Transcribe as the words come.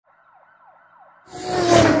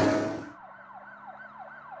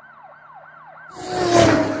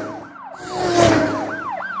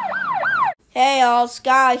Hey y'all,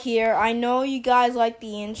 Sky here. I know you guys like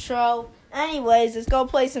the intro. Anyways, let's go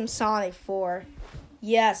play some Sonic 4.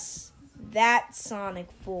 Yes, that Sonic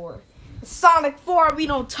 4. The Sonic 4 we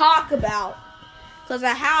don't talk about because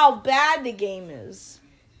of how bad the game is.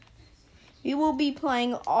 We will be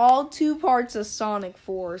playing all 2 parts of Sonic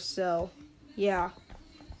 4, so yeah.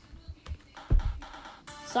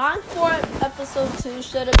 Sonic 4 Episode 2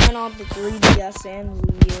 should have been on the 3DS and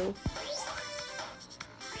Wii U.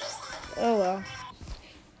 Oh well.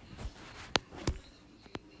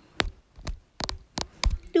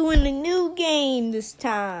 Doing a new game this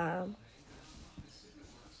time.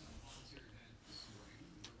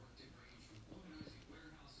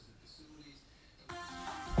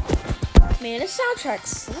 Man, this soundtrack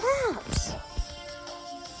slaps.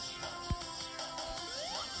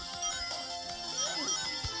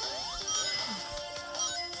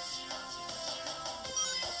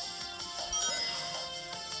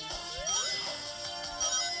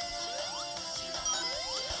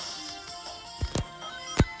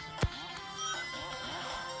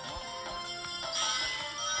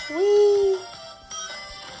 Whee!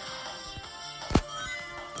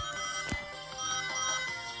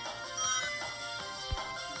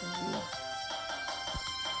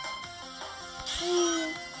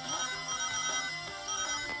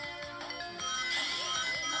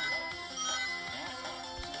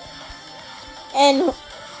 And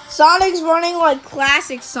Sonic's running like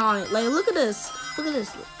classic Sonic. Like, look at this. Look at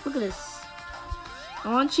this. Look at this.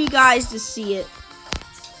 I want you guys to see it.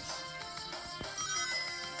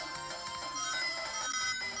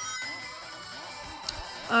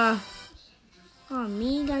 Oh,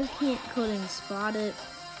 me guys couldn't spot it.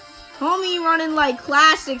 Homie running like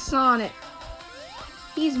classic Sonic.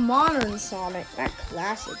 He's modern Sonic, not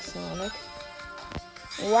classic Sonic.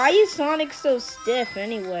 Why is Sonic so stiff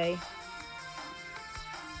anyway?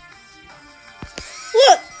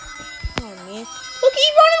 Look! Oh man. Look,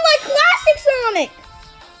 he's running like classic Sonic!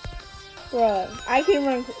 Bruh, I can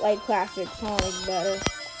run like classic Sonic better.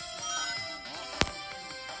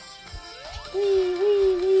 Wee,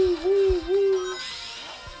 wee, wee, wee, wee.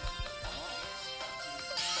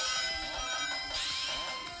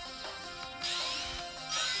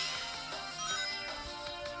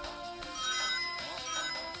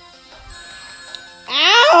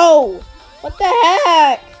 Ow! What the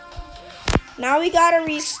heck? Now we gotta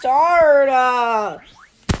restart. I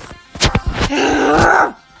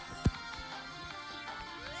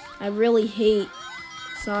really hate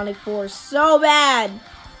Sonic 4 so bad.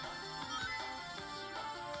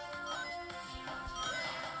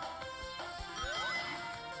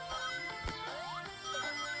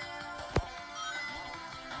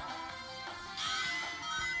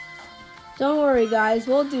 Don't worry, guys.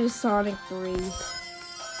 We'll do Sonic 3.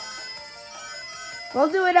 We'll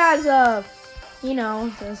do it as a,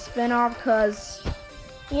 a spin-off because,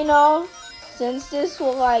 since this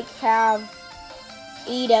will, have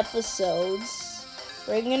 8 episodes,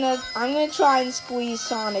 I'm gonna try and squeeze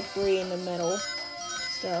Sonic 3 in the middle.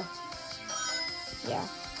 So, yeah.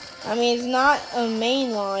 I mean, it's not a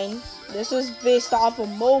main line. This is based off of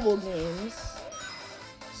mobile games.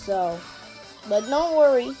 So, but don't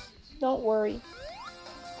worry. Don't worry.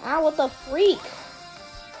 Ah, what the freak?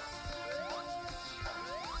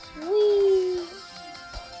 Whee!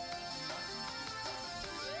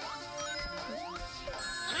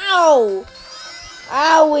 Ow!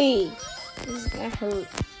 Owie! That hurt.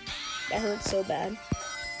 That hurt so bad.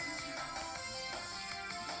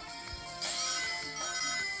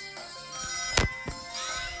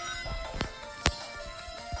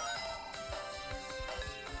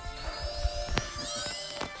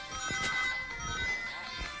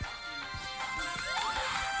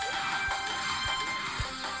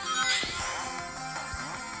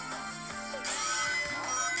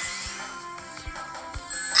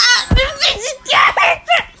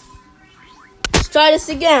 Let's try this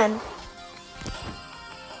again.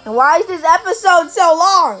 And why is this episode so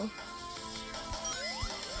long?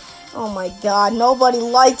 Oh my god, nobody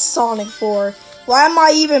likes Sonic 4. Why am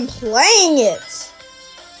I even playing it?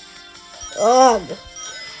 Ugh.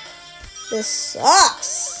 This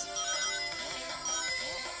sucks.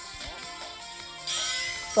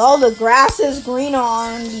 Well, the grass is greener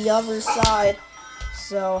on the other side.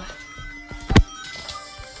 So,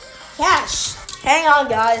 Cash, hang on,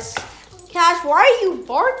 guys. Cash, why are you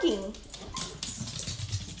barking?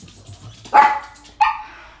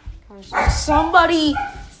 Somebody.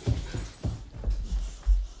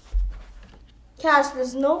 Cash,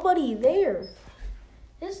 there's nobody there.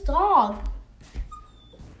 This dog.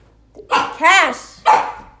 Cass.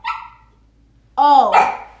 Oh,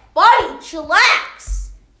 buddy, chillax.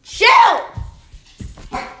 Chill.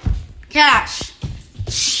 Cash.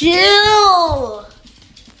 Chill.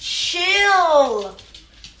 Chill.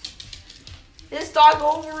 This dog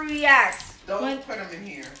overreacts. Don't put him in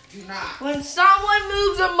here. Do not. When someone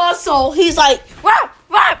moves a muscle, he's like, rah,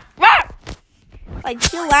 rah, rah. Like,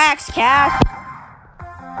 chillax, Cash.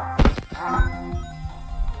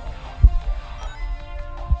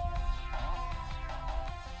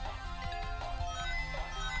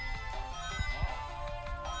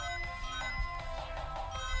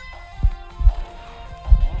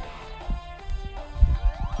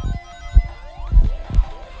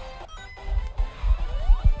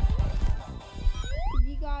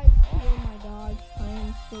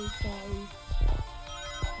 So sorry.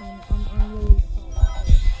 I'm really sorry.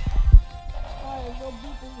 Alright, let's go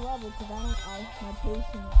beat this level because my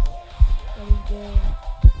patience for this game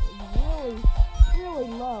is really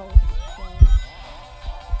low. So.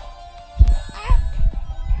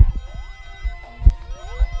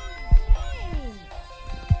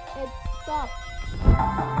 It sucks.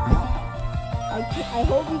 I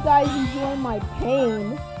hope you guys enjoy my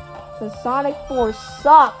pain, because Sonic 4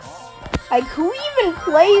 sucks. Like, who even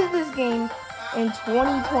plays this game in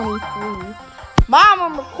 2023? Mom,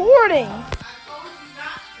 I'm recording. I told you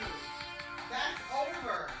not to. That's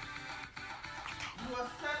over. You are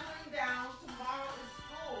settling down. Tomorrow is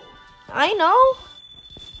school. I know.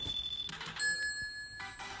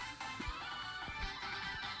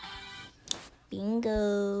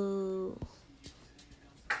 Bingo.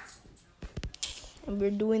 And we're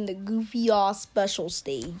doing the Goofy Aw special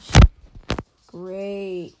stage.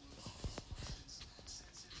 Great.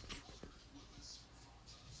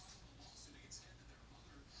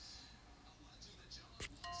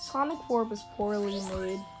 Sonic 4 was poorly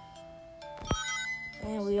made.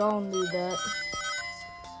 And we all knew that.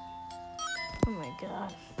 Oh my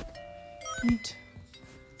god. Eat.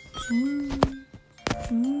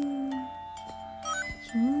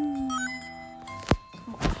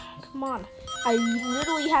 Come on. I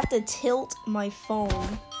literally have to tilt my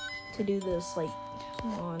phone to do this. Like,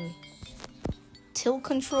 come on. Tilt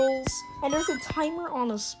controls. And there's a timer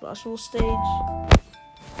on a special stage.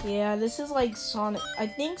 Yeah, this is like Sonic. I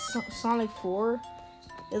think Sonic 4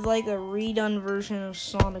 is like a redone version of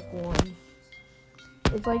Sonic 1.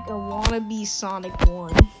 It's like a wannabe Sonic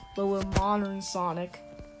 1, but with modern Sonic.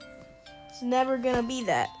 It's never gonna be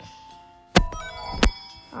that.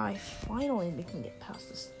 I finally can get past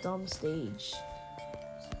this dumb stage.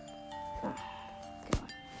 Oh,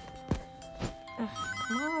 God.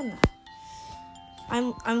 Come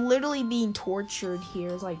on. I'm literally being tortured here.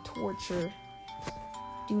 It's like torture.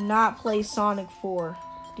 Do not play Sonic 4.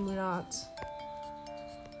 Do not.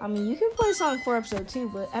 I mean, you can play Sonic 4 Episode 2,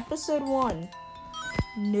 but Episode 1,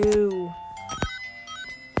 no.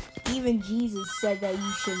 Even Jesus said that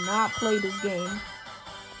you should not play this game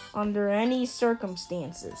under any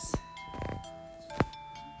circumstances.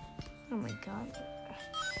 Oh my god.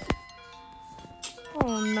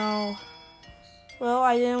 Oh no. Well,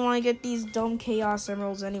 I didn't want to get these dumb Chaos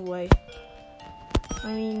Emeralds anyway.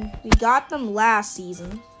 I mean, we got them last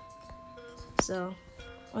season. So,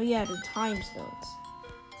 oh yeah, they're time stones.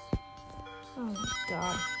 Oh my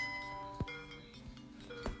god.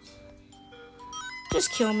 Just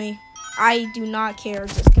kill me. I do not care,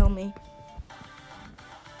 just kill me.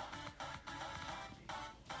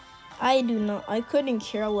 I couldn't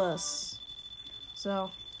care less. So,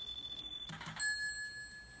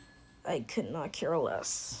 I could not care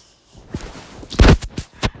less.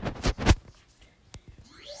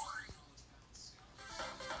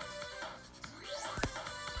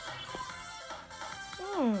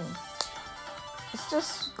 Let's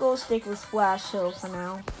just go stick with Splash Hill for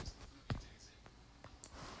now.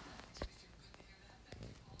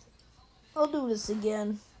 I'll do this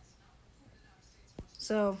again.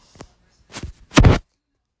 So,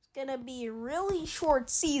 it's gonna be a really short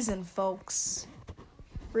season, folks.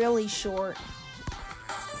 Really short.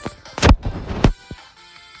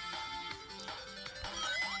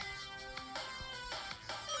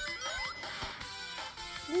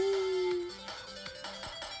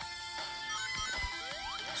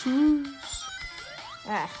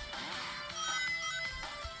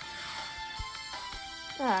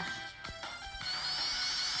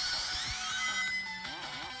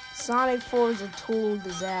 Sonic 4 is a total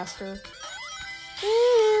disaster.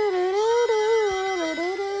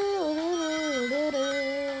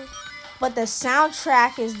 But the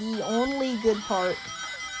soundtrack is the only good part.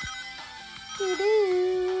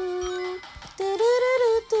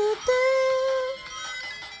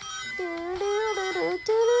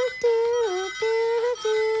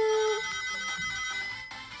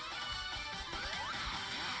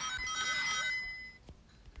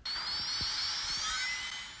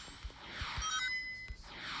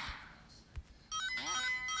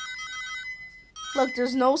 Look,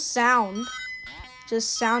 there's no sound.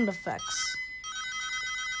 Just sound effects.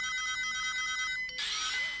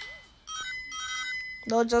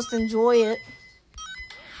 They'll just enjoy it.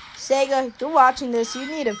 Sega, if you're watching this, you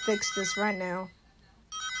need to fix this right now.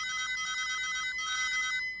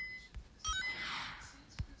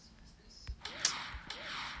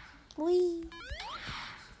 Whee!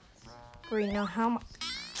 Great, now how much?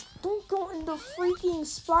 Don't go in the freaking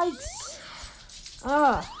spikes.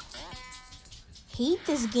 Ugh. Hate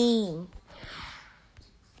this game.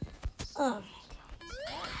 Ugh.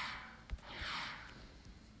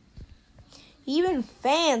 Even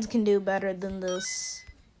fans can do better than this.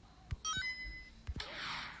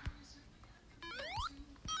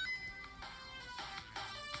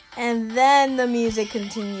 And then the music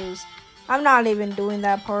continues. I'm not even doing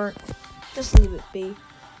that part. Just leave it be.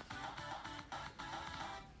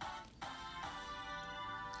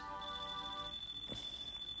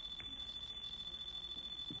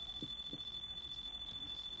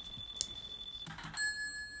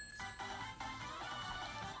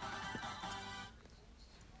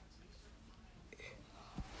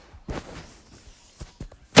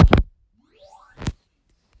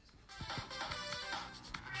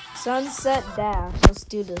 Sunset Dash. Let's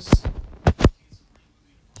do this.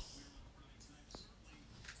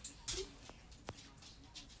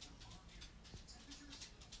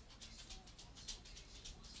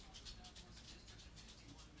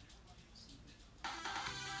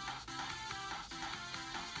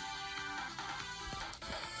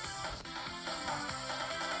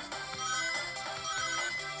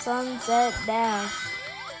 Sunset Dash.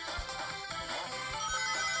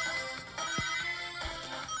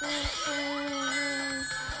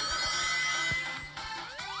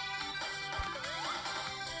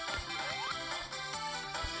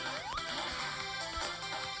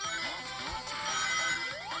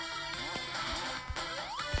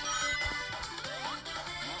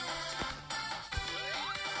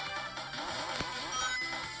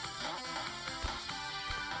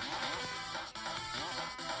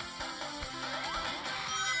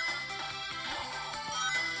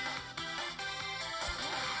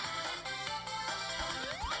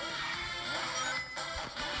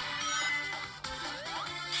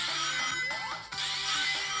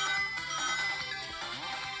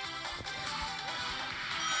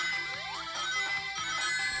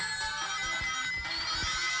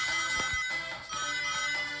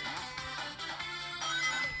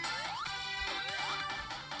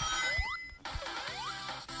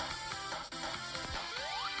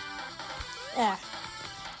 Yeah.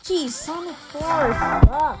 Jeez, Sonic 4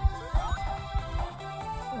 sucks.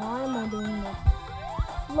 Why am I doing this?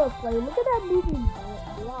 Look at that moving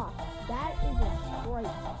block. That is a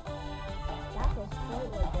sprite. That's a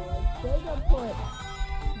sprite right there. Like, Sega put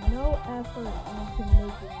no effort into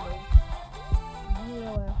making this.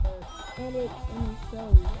 Zero effort. And it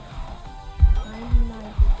shows 99%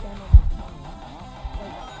 of the time.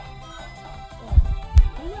 Like,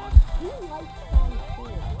 yeah. Who likes Sonic 4?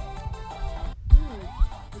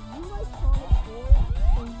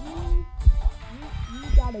 You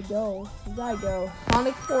gotta go. You gotta go.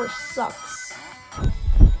 Sonic 4 sucks.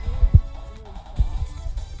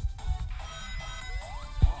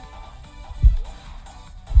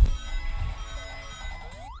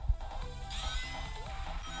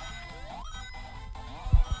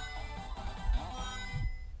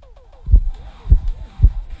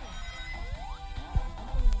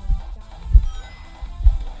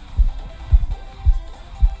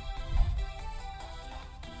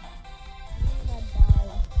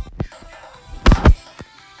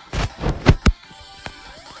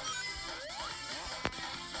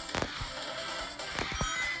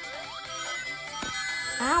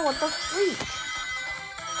 Ah, what the freak?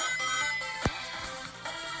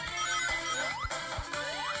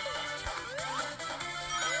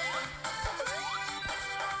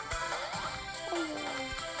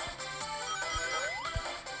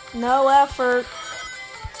 No effort.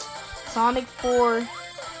 Sonic 4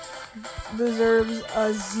 deserves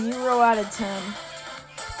a 0 out of 10.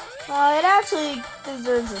 It actually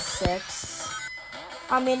deserves a 6.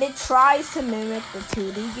 I mean, it tries to mimic the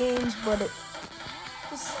 2D games, but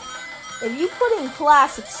if you put in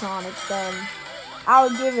classic Sonic, then I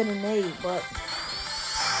would give it an 8, but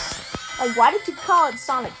like, why did you call it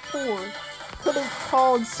Sonic 4? Could have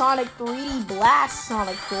called Sonic 3D Blast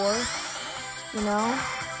Sonic 4, you know?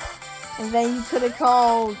 And then you could have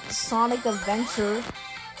called Sonic Adventure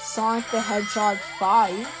Sonic the Hedgehog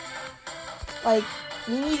 5. Like,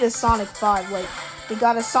 you need a Sonic 5. Like, you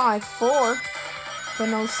got a Sonic 4, but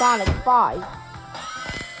no Sonic 5.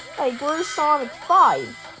 Like, where's Sonic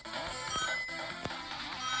 5?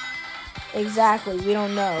 Exactly, we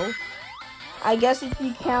don't know. I guess if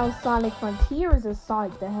you count Sonic Frontiers as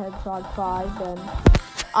Sonic the Hedgehog 5, then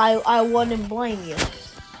I wouldn't blame you.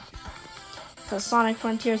 Because Sonic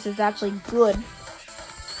Frontiers is actually good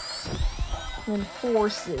than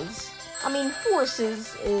Forces. I mean,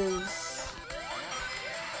 Forces is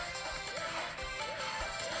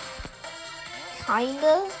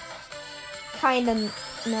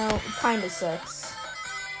kinda sucks.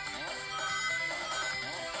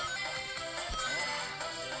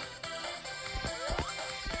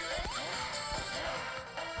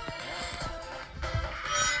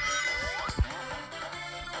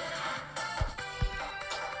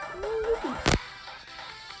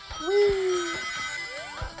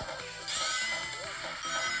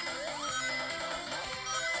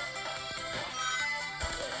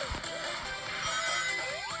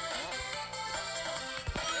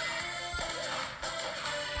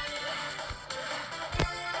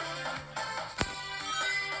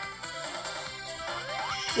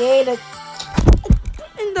 Yay, in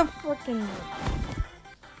the freaking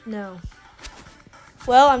no.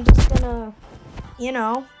 Well, I'm just gonna,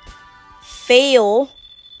 fail,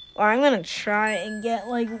 or I'm gonna try and get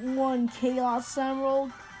like one Chaos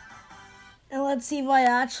Emerald, and let's see if I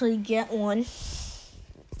actually get one.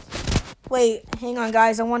 Wait, hang on,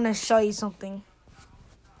 guys. I want to show you something.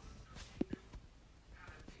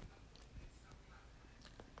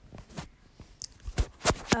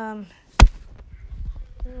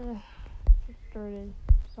 Started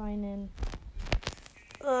sign in.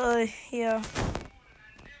 Yeah.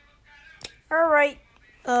 All right.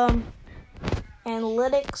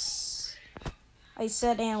 Analytics. I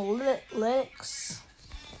said analytics.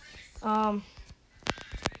 I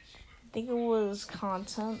think it was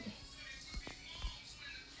content.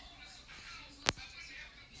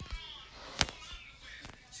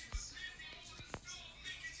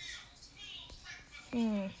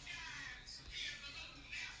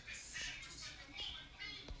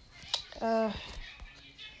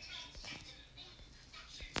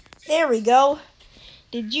 There we go.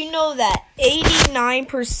 Did you know that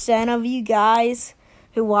 89% of you guys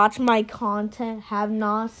who watch my content have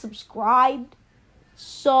not subscribed?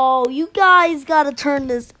 So you guys gotta turn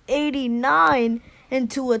this 89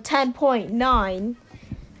 into a 10.9.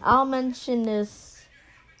 I'll mention this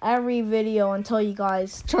every video until you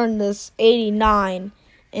guys turn this 89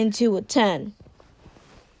 into a 10.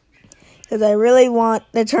 Because I really want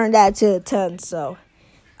to turn that to a 10, so...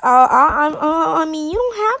 I mean, you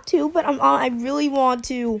don't have to, but I really want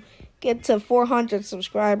to get to 400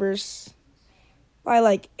 subscribers by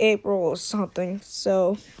like April or something.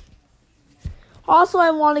 So, also I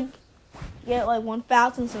want to get like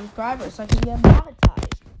 1,000 subscribers so I can get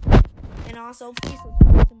monetized. And also, please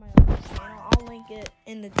subscribe to my other channel. I'll link it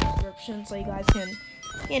in the description so you guys can,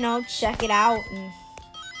 check it out and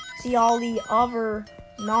see all the other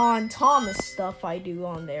non-Thomas stuff I do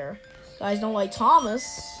on there. Guys don't like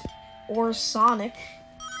Thomas or Sonic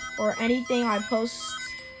or anything I post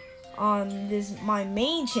on my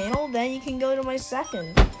main channel, then you can go to my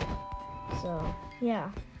second. So,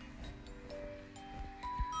 yeah.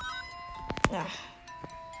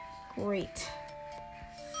 Great.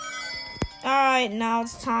 Alright, now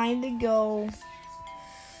it's time to go.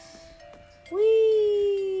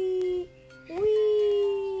 Whee! Whee!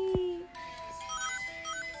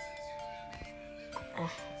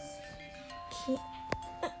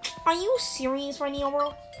 Are you serious right now,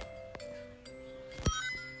 bro?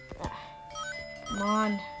 Come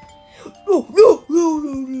on. No.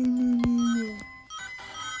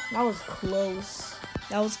 That was close.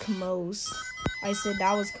 That was close. I said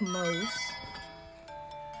that was close.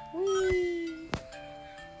 Whee!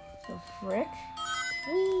 The frick?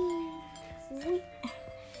 Whee!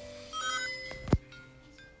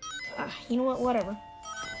 You know what? Whatever.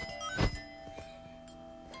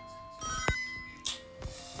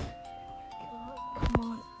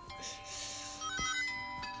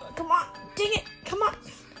 Dang it! Come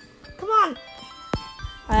on!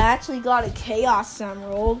 I actually got a Chaos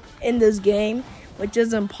Emerald in this game, which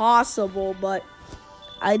is impossible, but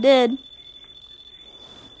I did.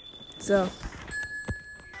 So,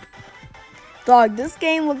 dog, this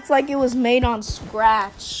game looks like it was made on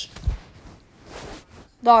Scratch.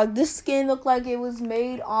 Dog, this game looked like it was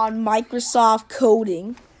made on Microsoft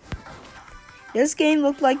coding. This game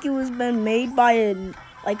looked like it was been made by an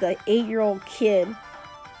 8-year-old kid.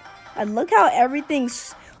 And look how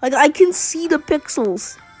everything's... Like, I can see the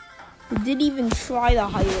pixels. It didn't even try to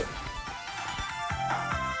hide it.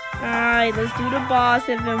 Alright, let's do the boss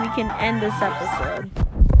and then we can end this episode.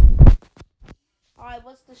 Alright,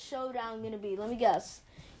 what's the showdown gonna be? Let me guess.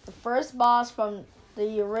 The first boss from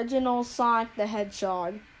the original Sonic the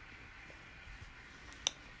Hedgehog.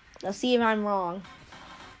 Let's see if I'm wrong.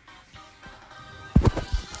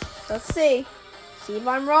 Let's see. See if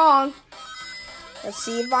I'm wrong. Let's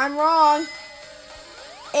see if I'm wrong.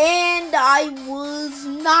 And I was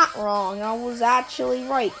not wrong. I was actually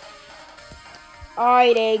right.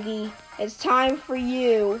 Alright, Eggy. It's time for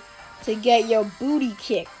you to get your booty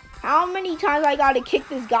kicked. How many times I gotta kick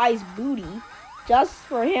this guy's booty just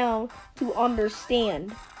for him to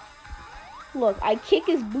understand? Look, I kick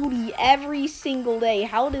his booty every single day.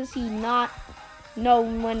 How does he not know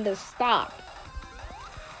when to stop?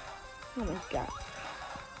 Oh my god.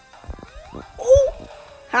 Oh!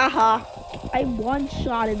 Haha. I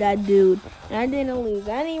one-shotted that dude. And I didn't lose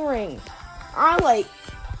any rings.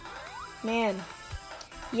 Man.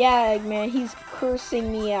 Yeah, Eggman, he's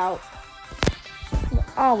cursing me out.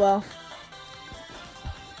 Oh well.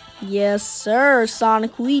 Yes, sir,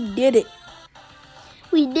 Sonic, we did it.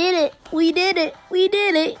 We did it. We did it. We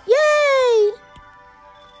did it. Yay!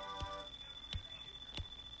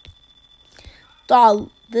 Dog,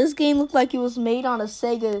 this game looked like it was made on a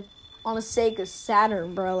Sega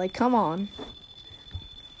Saturn, bro. Like, come on.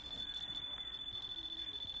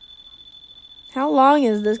 How long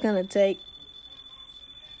is this gonna take?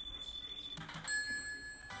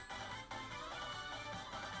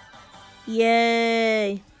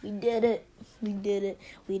 Yay! We did it. We did it.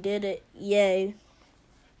 We did it. Yay.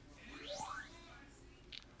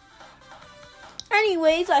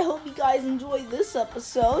 Anyways, I hope you guys enjoyed this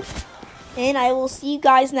episode. And I will see you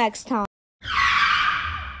guys next time.